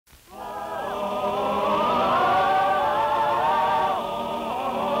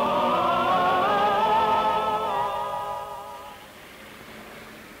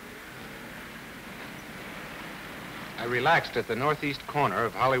relaxed at the northeast corner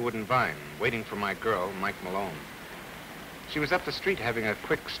of Hollywood and Vine, waiting for my girl, Mike Malone. She was up the street having a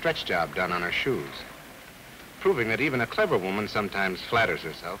quick stretch job done on her shoes, proving that even a clever woman sometimes flatters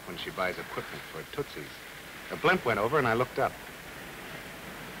herself when she buys equipment for Tootsies. A blimp went over and I looked up.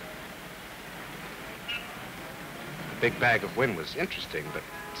 The big bag of wind was interesting, but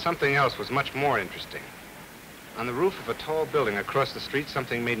something else was much more interesting. On the roof of a tall building across the street,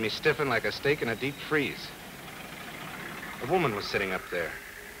 something made me stiffen like a steak in a deep freeze. A woman was sitting up there,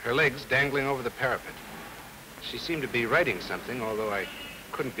 her legs dangling over the parapet. She seemed to be writing something, although I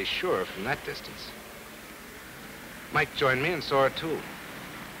couldn't be sure from that distance. Mike joined me and saw her too.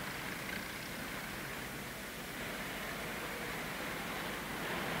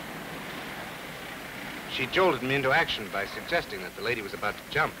 She jolted me into action by suggesting that the lady was about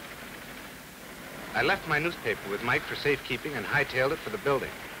to jump. I left my newspaper with Mike for safekeeping and hightailed it for the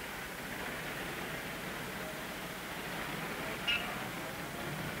building.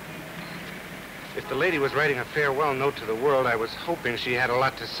 If the lady was writing a farewell note to the world, I was hoping she had a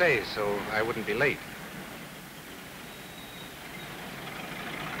lot to say so I wouldn't be late.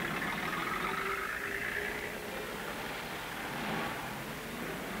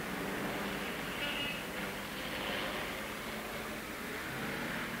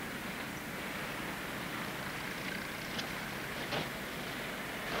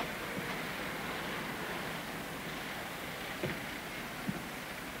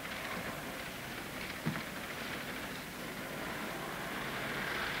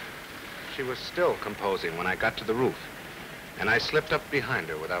 She was still composing when I got to the roof, and I slipped up behind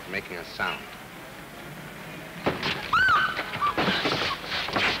her without making a sound.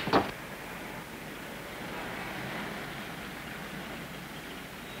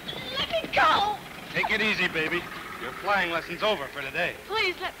 Let me go! Take it easy, baby. Your flying lesson's over for today.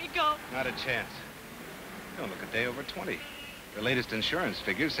 Please let me go. Not a chance. You don't look a day over 20. The latest insurance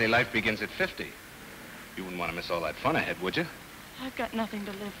figures say life begins at 50. You wouldn't want to miss all that fun ahead, would you? I've got nothing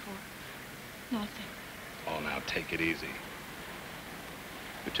to live for. Nothing. Oh, now take it easy.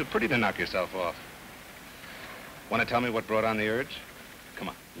 You're too pretty to knock yourself off. Want to tell me what brought on the urge? Come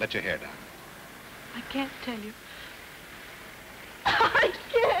on, let your hair down. I can't tell you. I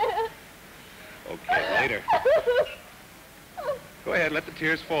can't. Okay, later. Go ahead, let the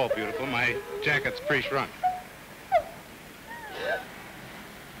tears fall, beautiful. My jacket's pre-shrunk.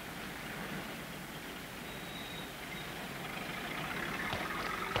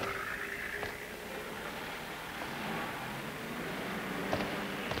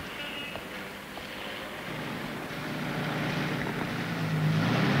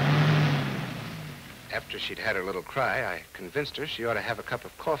 After she'd had her little cry, I convinced her she ought to have a cup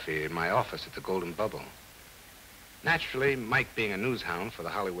of coffee in my office at the Golden Bubble. Naturally, Mike, being a news hound for the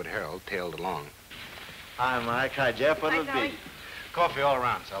Hollywood Herald, tailed along. Hi, Mike. Hi, Jeff. What'll it be? Coffee all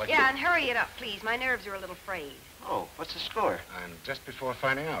around, Sally. Yeah, and hurry it up, please. My nerves are a little frayed. Oh, what's the score? I'm just before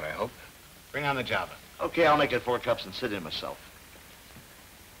finding out, I hope. Bring on the Java. Okay, I'll make it 4 cups and sit in myself.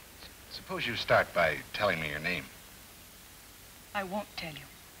 Suppose you start by telling me your name. I won't tell you.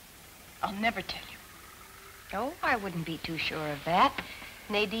 I'll never tell you. Oh, I wouldn't be too sure of that.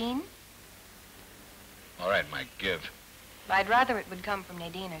 Nadine? All right, Mike, give. I'd rather it would come from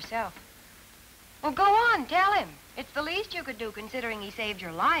Nadine herself. Well, go on, tell him. It's the least you could do, considering he saved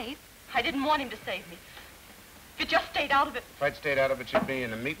your life. I didn't want him to save me. If you just stayed out of it. If I'd stayed out of it, you'd be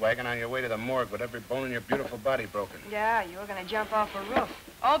in a meat wagon on your way to the morgue with every bone in your beautiful body broken. Yeah, you were going to jump off a roof.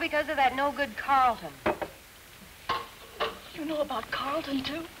 All because of that no-good Carlton. You know about Carlton,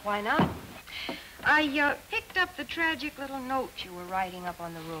 too? Why not? I picked up the tragic little note you were writing up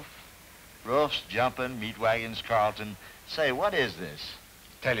on the roof. Roofs, jumping, meat wagons, Carlton. Say, what is this?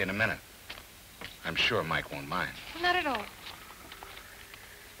 Tell you in a minute. I'm sure Mike won't mind. Not at all.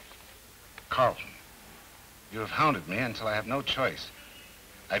 Carlton, you have hounded me until I have no choice.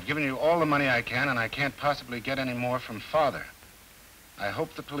 I've given you all the money I can, and I can't possibly get any more from Father. I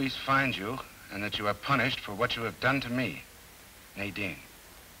hope the police find you and that you are punished for what you have done to me. Nadine.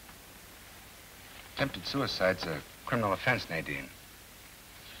 Attempted suicide's a criminal offense, Nadine.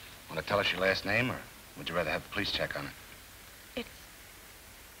 Want to tell us your last name, or would you rather have the police check on it? It's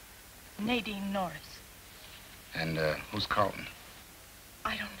Nadine Norris. And who's Carlton?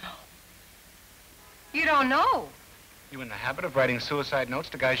 I don't know. You don't know? You in the habit of writing suicide notes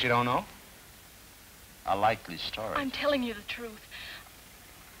to guys you don't know? A likely story. I'm telling you the truth.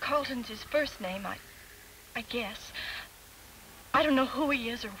 Carlton's his first name, I guess. I don't know who he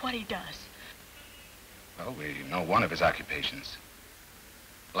is or what he does. Well, we know one of his occupations.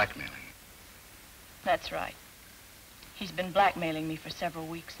 Blackmailing. That's right. He's been blackmailing me for several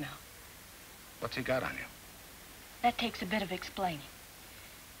weeks now. What's he got on you? That takes a bit of explaining.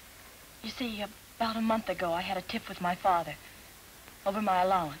 You see, about a month ago, I had a tiff with my father over my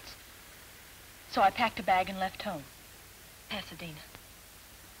allowance. So I packed a bag and left home. Pasadena.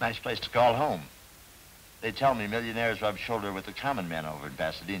 Nice place to call home. They tell me millionaires rub shoulder with the common men over in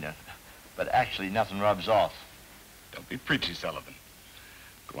Pasadena. But actually, nothing rubs off. Don't be preachy, Sullivan.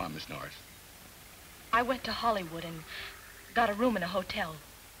 Go on, Miss Norris. I went to Hollywood and got a room in a hotel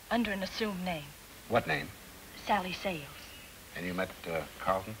under an assumed name. What name? Sally Sales. And you met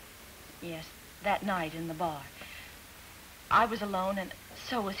Carlton? Yes, that night in the bar. I was alone, and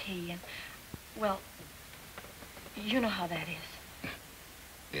so was he, and, well, you know how that is.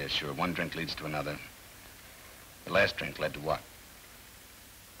 Yeah, sure. One drink leads to another. The last drink led to what?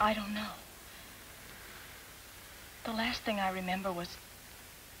 I don't know. The last thing I remember was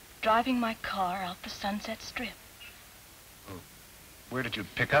driving my car out the Sunset Strip. Well, where did you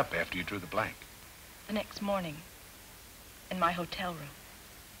pick up after you drew the blank? The next morning, in my hotel room.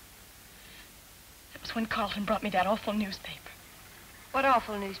 It was when Carlton brought me that awful newspaper. What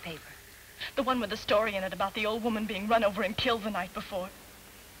awful newspaper? The one with the story in it about the old woman being run over and killed the night before.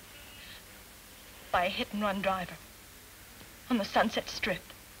 By a hit-and-run driver. On the Sunset Strip.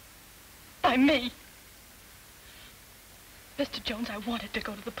 By me. Mr. Jones, I wanted to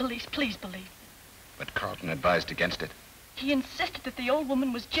go to the police. Please believe me. But Carlton advised against it. He insisted that the old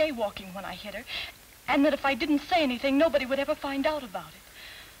woman was jaywalking when I hit her, and that if I didn't say anything, nobody would ever find out about it.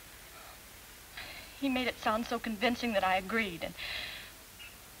 He made it sound so convincing that I agreed, and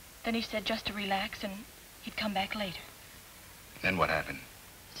then he said just to relax and he'd come back later. Then what happened?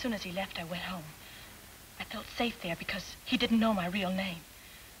 As soon as he left, I went home. I felt safe there because he didn't know my real name.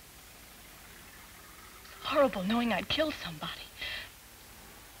 It was horrible knowing I'd killed somebody.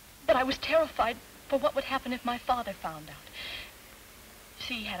 But I was terrified for what would happen if my father found out.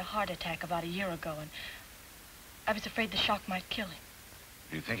 See, he had a heart attack about a year ago, and I was afraid the shock might kill him.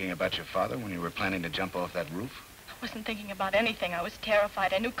 Were you thinking about your father when you were planning to jump off that roof? I wasn't thinking about anything. I was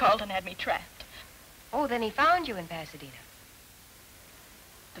terrified. I knew Carlton had me trapped. Oh, then he found you in Pasadena.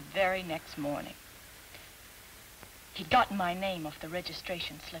 The very next morning. He'd gotten my name off the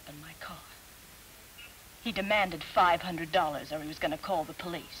registration slip in my car. He demanded $500 or he was going to call the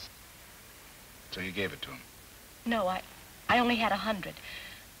police. So you gave it to him? No, I only had 100.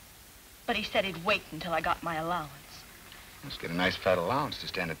 But he said he'd wait until I got my allowance. Must get a nice fat allowance to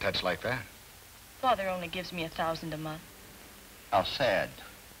stand a touch like that. Father only gives me $1,000 a month. How sad.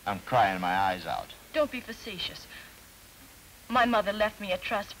 I'm crying my eyes out. Don't be facetious. My mother left me a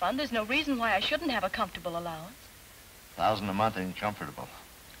trust fund. There's no reason why I shouldn't have a comfortable allowance. $1,000 a month ain't comfortable.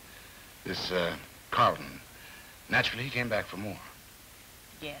 This, Carlton, naturally he came back for more.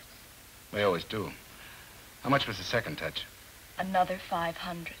 Yes. They always do. How much was the second touch? Another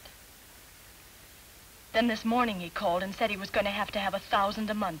 500. Then this morning he called and said he was going to have $1,000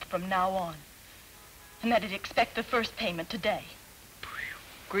 a month from now on. And that he'd expect the first payment today.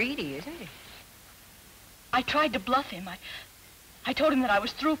 Greedy, isn't he? I tried to bluff him. I told him that I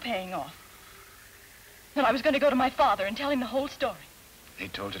was through paying off. That I was going to go to my father and tell him the whole story. He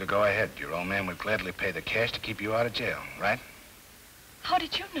told you to go ahead. Your old man would gladly pay the cash to keep you out of jail, right? How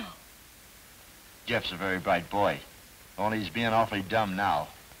did you know? Jeff's a very bright boy. Only he's being awfully dumb now.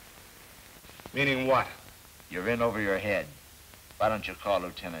 Meaning what? You're in over your head. Why don't you call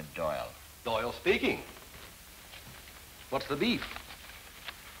Lieutenant Doyle? Doyle speaking. What's the beef?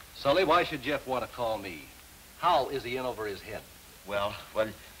 Sully, why should Jeff want to call me? How is he in over his head? Well,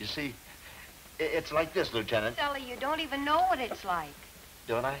 you see, it's like this, Lieutenant. Sully, you don't even know what it's like.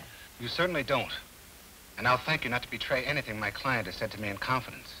 Don't I? You certainly don't. And I'll thank you not to betray anything my client has said to me in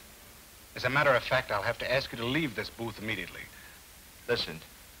confidence. As a matter of fact, I'll have to ask you to leave this booth immediately. Listen,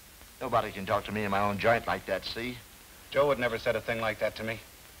 nobody can talk to me in my own joint like that, see? Joe would never said a thing like that to me.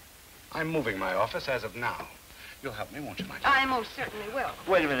 I'm moving my office as of now. You'll help me, won't you, my dear? I most certainly will.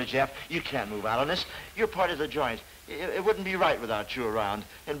 Wait a minute, Jeff. You can't move out on this. You're part of the joint. It wouldn't be right without you around.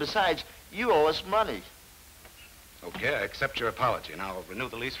 And besides, you owe us money. Okay, I accept your apology, and I'll renew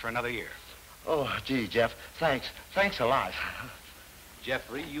the lease for another year. Oh, gee, Jeff, thanks. Thanks a lot.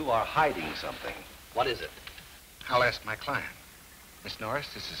 Jeffrey, you are hiding something. What is it? I'll ask my client. Miss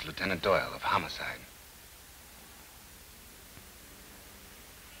Norris, this is Lieutenant Doyle of Homicide.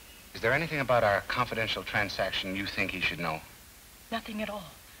 Is there anything about our confidential transaction you think he should know? Nothing at all.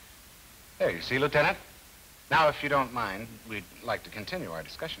 There, you see, Lieutenant? Now, if you don't mind, we'd like to continue our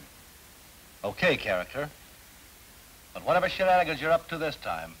discussion. Okay, character. But whatever shenanigans you're up to this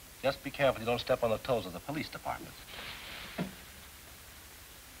time, just be careful you don't step on the toes of the police department.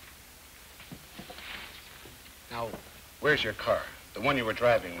 Now, where's your car? The one you were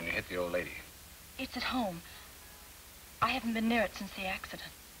driving when you hit the old lady. It's at home. I haven't been near it since the accident.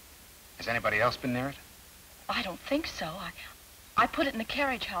 Has anybody else been near it? I don't think so. I put it in the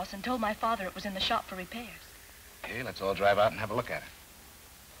carriage house and told my father it was in the shop for repairs. Okay, let's all drive out and have a look at it.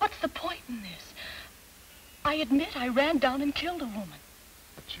 What's the point in this? I admit I ran down and killed a woman.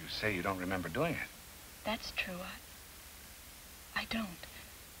 But you say you don't remember doing it. That's true. I don't.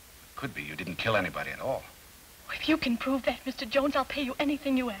 Could be you didn't kill anybody at all. If you can prove that, Mr. Jones, I'll pay you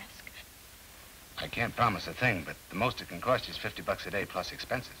anything you ask. I can't promise a thing, but the most it can cost you is $50 a day plus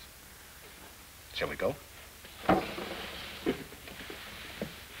expenses. Shall we go?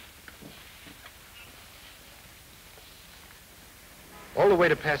 All the way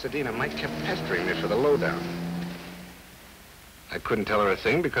to Pasadena, Mike kept pestering me for the lowdown. I couldn't tell her a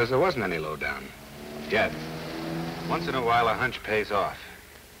thing because there wasn't any lowdown. Yet. Once in a while, a hunch pays off.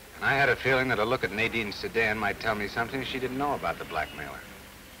 And I had a feeling that a look at Nadine's sedan might tell me something she didn't know about the blackmailer.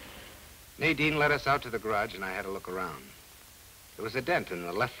 Nadine led us out to the garage, and I had a look around. There was a dent in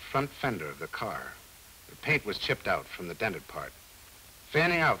the left front fender of the car. The paint was chipped out from the dented part.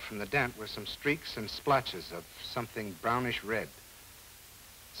 Fanning out from the dent were some streaks and splotches of something brownish red.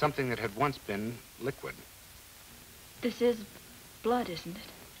 Something that had once been liquid. This is blood, isn't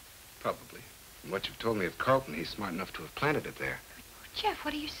it? Probably. From what you've told me of Carlton, he's smart enough to have planted it there. Jeff,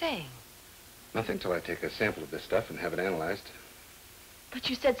 what are you saying? Nothing till I take a sample of this stuff and have it analyzed. But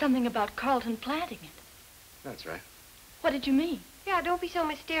you said something about Carlton planting it. That's right. What did you mean? Yeah, don't be so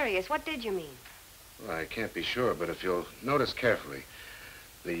mysterious. What did you mean? Well, I can't be sure, but if you'll notice carefully,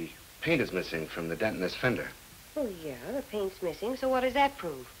 the paint is missing from the dent in this fender. Oh, yeah, the paint's missing, so what does that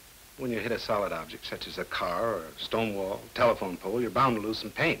prove? When you hit a solid object, such as a car or a stone wall, telephone pole, you're bound to lose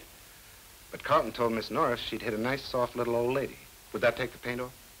some paint. But Carlton told Miss Norris she'd hit a nice, soft little old lady. Would that take the paint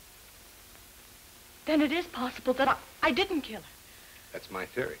off? Then it is possible that I didn't kill her. That's my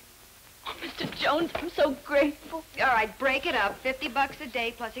theory. Oh, Mr. Jones, I'm so grateful. All right, break it up. $50 a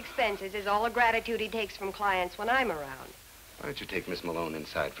day plus expenses is all the gratitude he takes from clients when I'm around. Why don't you take Miss Malone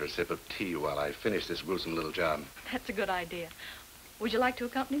inside for a sip of tea while I finish this gruesome little job? That's a good idea. Would you like to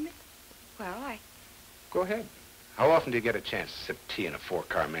accompany me? Well, Go ahead. How often do you get a chance to sip tea in a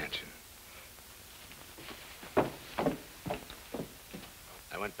 4-car mansion?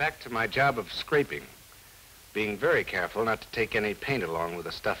 I went back to my job of scraping, being very careful not to take any paint along with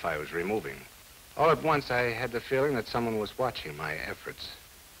the stuff I was removing. All at once, I had the feeling that someone was watching my efforts.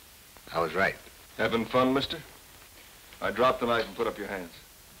 I was right. Having fun, mister? I drop the knife and put up your hands.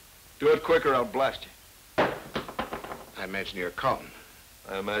 Do it quick or I'll blast you. I imagine you're Carlton.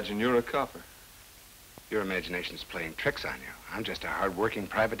 I imagine you're a copper. Your imagination's playing tricks on you. I'm just a hard-working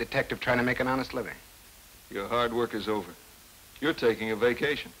private detective trying to make an honest living. Your hard work is over. You're taking a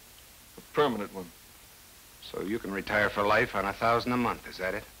vacation. A permanent one. So you can retire for life on $1,000 a month, is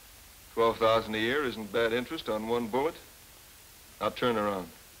that it? $12,000 a year isn't bad interest on one bullet. Now turn around.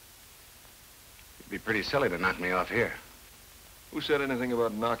 It'd be pretty silly to knock me off here. Who said anything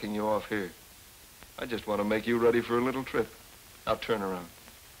about knocking you off here? I just want to make you ready for a little trip. Now turn around.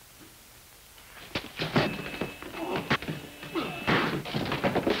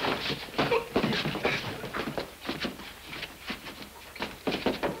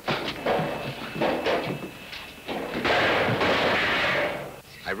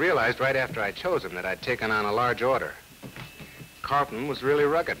 I realized right after I chose him that I'd taken on a large order. Carlton was really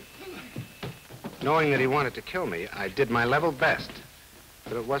rugged. Knowing that he wanted to kill me, I did my level best,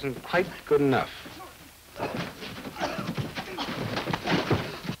 but it wasn't quite good enough. I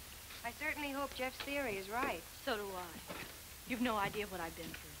certainly hope Jeff's theory is right. So do I. You've no idea what I've been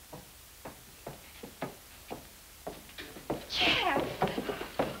through. Jeff!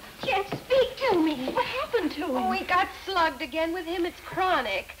 Jeff, speak to me. What happened to him? Oh, he got slugged again. With him, it's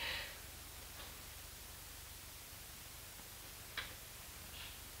chronic.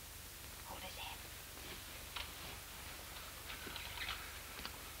 Hold his head.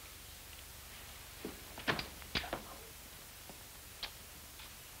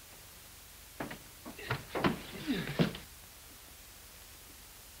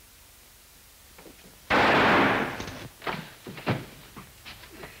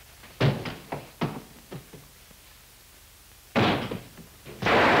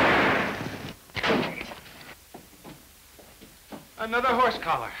 Another horse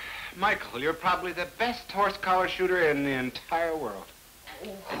collar. Michael, you're probably the best horse collar shooter in the entire world.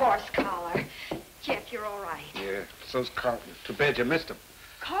 Oh, horse collar. Jeff, you're all right. Yeah, so's Carlton. Too bad you missed him.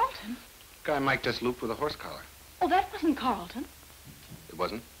 Carlton? Guy Mike just looped with a horse collar. Oh, that wasn't Carlton. It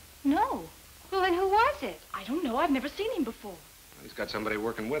wasn't? No. Well, then who was it? I don't know. I've never seen him before. He's got somebody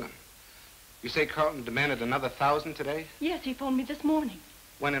working with him. You say Carlton demanded another 1,000 today? Yes, he phoned me this morning.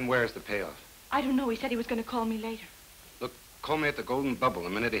 When and where's the payoff? I don't know. He said he was going to call me later. Call me at the Golden Bubble the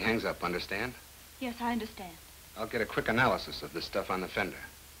minute he hangs up, understand? Yes, I understand. I'll get a quick analysis of this stuff on the fender.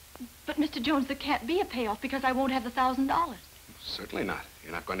 But, Mr. Jones, there can't be a payoff because I won't have the $1,000. Certainly not.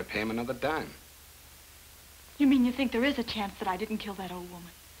 You're not going to pay him another dime. You mean you think there is a chance that I didn't kill that old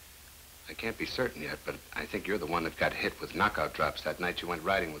woman? I can't be certain yet, but I think you're the one that got hit with knockout drops that night you went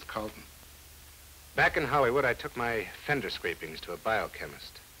riding with Carlton. Back in Hollywood, I took my fender scrapings to a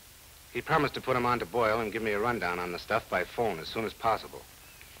biochemist. He promised to put them on to boil and give me a rundown on the stuff by phone as soon as possible.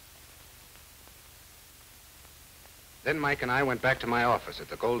 Then Mike and I went back to my office at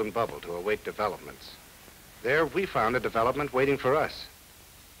the Golden Bubble to await developments. There, we found a development waiting for us.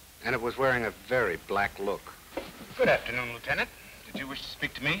 And it was wearing a very black look. Good afternoon, Lieutenant. Did you wish to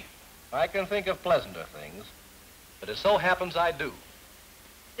speak to me? I can think of pleasanter things, but it so happens I do.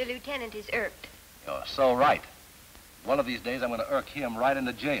 The lieutenant is irked. You're so right. One of these days I'm going to irk him right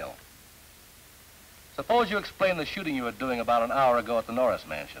into jail. Suppose you explain the shooting you were doing about an hour ago at the Norris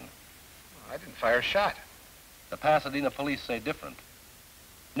mansion. I didn't fire a shot. The Pasadena police say different.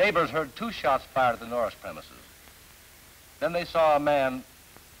 Neighbors heard 2 shots fired at the Norris premises. Then they saw a man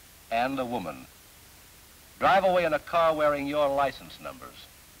and a woman drive away in a car wearing your license numbers.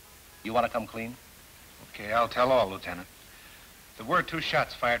 You want to come clean? Okay, I'll tell all, Lieutenant. There were 2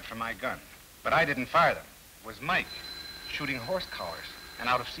 shots fired from my gun, but I didn't fire them. It was Mike, shooting horse collars, and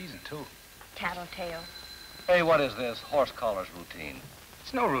out of season, too. Tattletale. Hey, what is this horse caller's routine?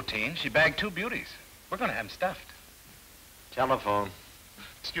 It's no routine. She bagged 2 beauties. We're going to have them stuffed. Telephone.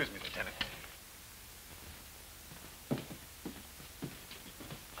 Excuse me, Lieutenant.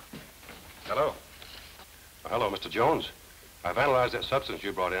 Hello. Hello, Mr. Jones. I've analyzed that substance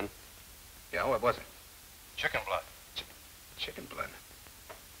you brought in. Yeah, what was it? Chicken blood. Chicken blood.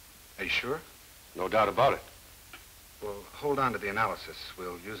 Are you sure? No doubt about it. Well, hold on to the analysis.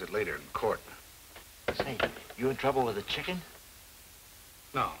 We'll use it later in court. Say, you in trouble with the chicken?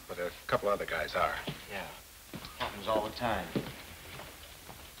 No, but a couple other guys are. Yeah. Happens all the time.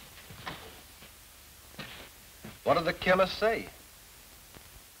 What did the chemist say?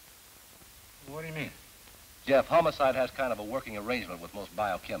 What do you mean? Jeff, homicide has kind of a working arrangement with most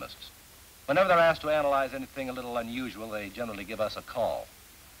biochemists. Whenever they're asked to analyze anything a little unusual, they generally give us a call.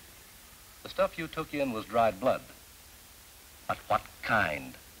 The stuff you took in was dried blood. But what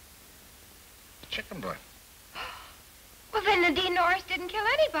kind? Chicken blood. Well, then Nadine Norris didn't kill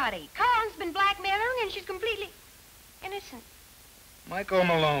anybody. Carlton's been blackmailing her, and she's completely innocent. Michael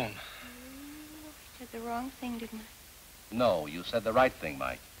Malone. I said the wrong thing, didn't I? No, you said the right thing,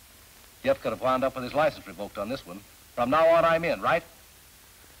 Mike. Jeff could have wound up with his license revoked on this one. From now on, I'm in, right?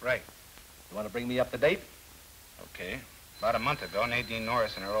 Right. You want to bring me up to date? Okay. About a month ago, Nadine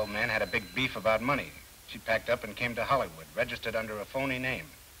Norris and her old man had a big beef about money. She packed up and came to Hollywood, registered under a phony name.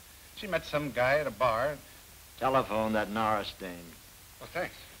 She met some guy at a bar. Telephone that Norris dame. Oh,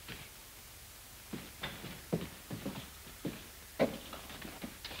 thanks.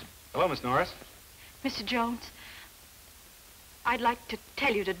 Hello, Miss Norris. Mr. Jones, I'd like to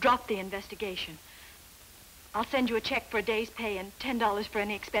tell you to drop the investigation. I'll send you a check for a day's pay and $10 for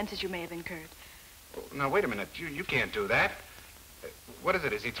any expenses you may have incurred. Oh, now, wait a minute. You can't do that. What is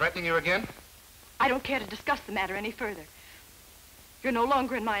it? Is he threatening you again? I don't care to discuss the matter any further. You're no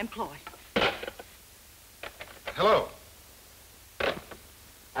longer in my employ. Hello.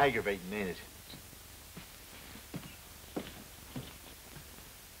 Aggravating, ain't it?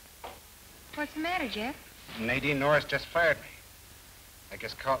 What's the matter, Jeff? Nadine Norris just fired me. I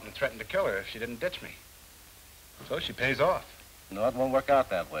guess Carlton threatened to kill her if she didn't ditch me. So she pays off. No, it won't work out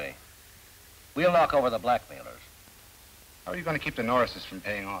that way. We'll knock over the blackmailers. How are you going to keep the Norrises from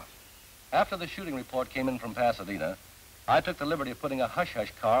paying off? After the shooting report came in from Pasadena, I took the liberty of putting a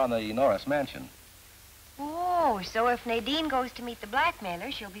hush-hush car on the Norris mansion. Oh, so if Nadine goes to meet the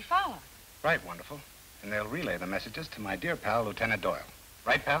blackmailer, she'll be followed. Right, wonderful. And they'll relay the messages to my dear pal, Lieutenant Doyle.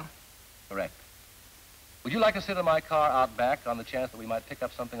 Right, pal? Correct. Would you like to sit in my car out back on the chance that we might pick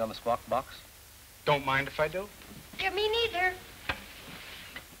up something on the squawk box? Don't mind if I do. Yeah, me neither.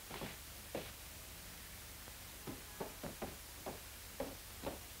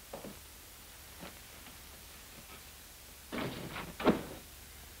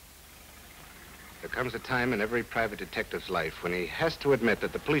 There comes a time in every private detective's life when he has to admit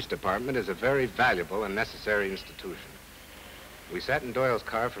that the police department is a very valuable and necessary institution. We sat in Doyle's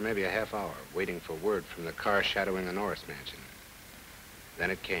car for maybe a half hour, waiting for word from the car shadowing the Norris mansion. Then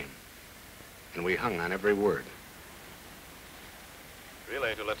it came, and we hung on every word.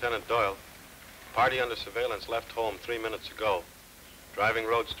 Relay to Lieutenant Doyle. Party under surveillance left home 3 minutes ago. Driving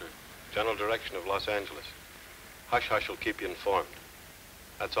roadster. General direction of Los Angeles. Hush Hush will keep you informed.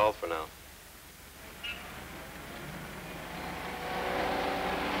 That's all for now.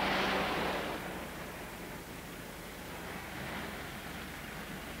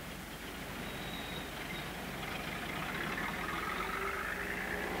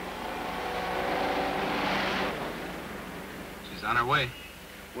 On her way.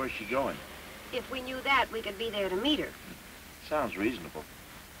 Where's she going? If we knew that, we could be there to meet her. Sounds reasonable.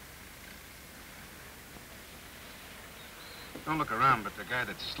 Don't look around, but the guy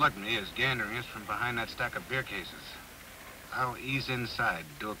that slugged me is gandering us from behind that stack of beer cases. I'll ease inside,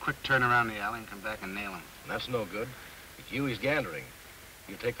 do a quick turn around the alley, and come back and nail him. That's no good. It's you he's gandering.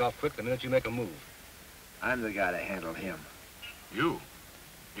 You take off quick the minute you make a move. I'm the guy to handle him. You?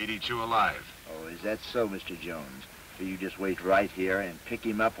 He'd eat you alive. Oh, is that so, Mr. Jones? So you just wait right here and pick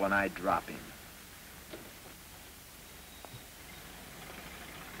him up when I drop him.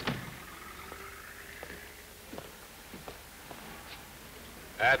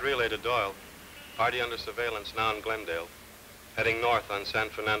 Ad relay to Doyle. Party under surveillance now in Glendale. Heading north on San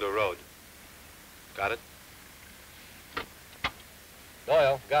Fernando Road. Got it?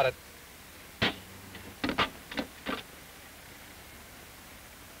 Doyle, got it.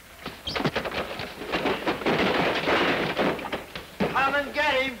 Come and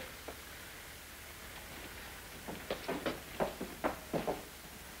get him!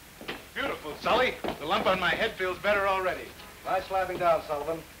 Beautiful, Sully. The lump on my head feels better already. Nice slapping down,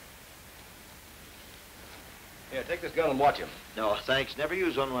 Sullivan. Here, take this gun and watch him. No, thanks. Never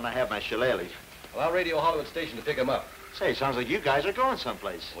use one when I have my shillelagh. Well, I'll radio Hollywood Station to pick him up. Say, sounds like you guys are going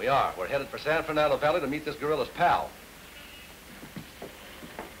someplace. We are. We're headed for San Fernando Valley to meet this gorilla's pal.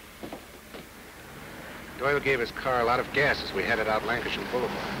 Doyle gave his car a lot of gas as we headed out Lancashire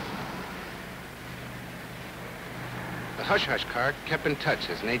Boulevard. The hush-hush car kept in touch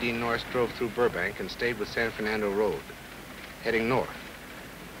as Nadine Norris drove through Burbank and stayed with San Fernando Road, heading north,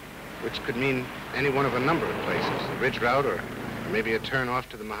 which could mean any one of a number of places, the Ridge Route or maybe a turn off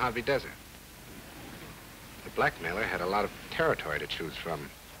to the Mojave Desert. The blackmailer had a lot of territory to choose from.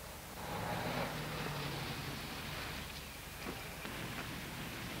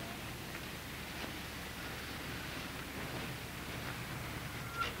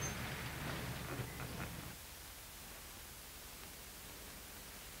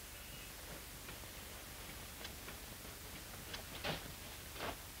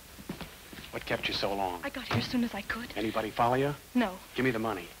 What kept you so long? I got here as soon as I could. Anybody follow you? No. Give me the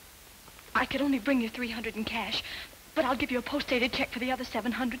money. I could only bring you $300 in cash, but I'll give you a post-dated check for the other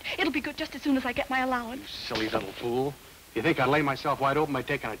 $700. It'll be good just as soon as I get my allowance. You silly little fool. You think I'd lay myself wide open by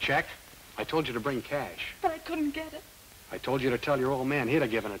taking a check? I told you to bring cash. But I couldn't get it. I told you to tell your old man he'd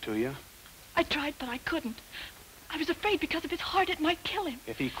have given it to you. I tried, but I couldn't. I was afraid because of his heart it might kill him.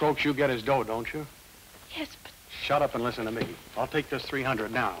 If he croaks, you get his dough, don't you? Yes, but... Shut up and listen to me. I'll take this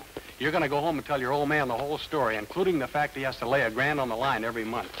 $300 now. You're going to go home and tell your old man the whole story, including the fact he has to lay $1,000 on the line every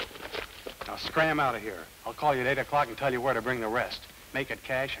month. Now scram out of here. I'll call you at 8 o'clock and tell you where to bring the rest. Make it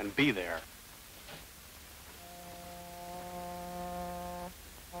cash and be there.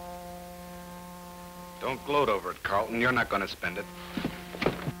 Don't gloat over it, Carlton. You're not going to spend it.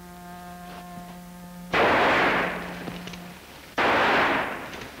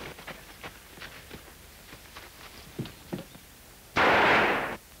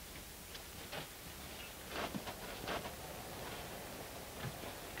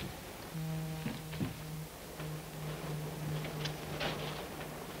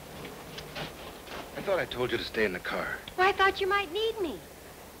 I thought I told you to stay in the car. Well, I thought you might need me.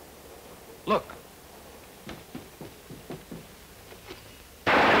 Look.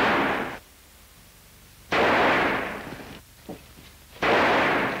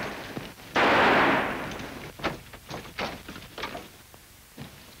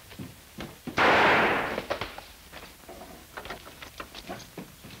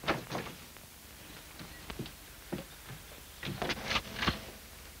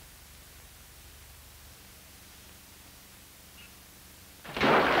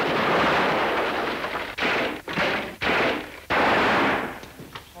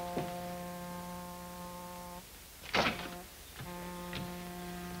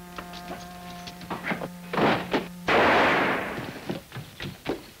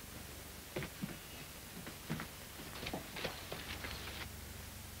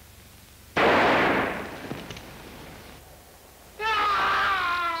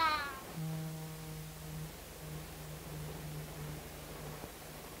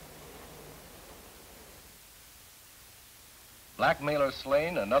 Blackmailer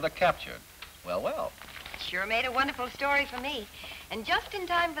slain, another captured. Well, well. Sure made a wonderful story for me. And just in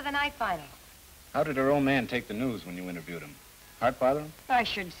time for the night final. How did her old man take the news when you interviewed him? Heart bother him? I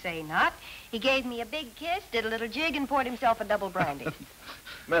should say not. He gave me a big kiss, did a little jig, and poured himself a double brandy.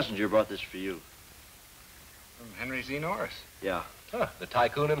 Messenger brought this for you. From Henry Z. Norris. Yeah. Huh, the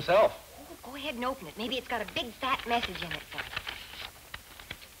tycoon himself. Oh, go ahead and open it. Maybe it's got a big, fat message in it for you.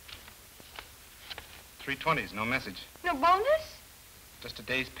 320s, no message. No bonus? Just a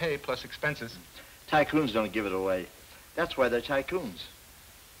day's pay plus expenses. Tycoons don't give it away. That's why they're tycoons.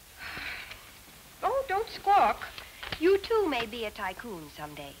 Oh, don't squawk. You, too, may be a tycoon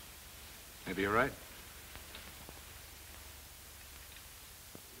someday. Maybe you're right.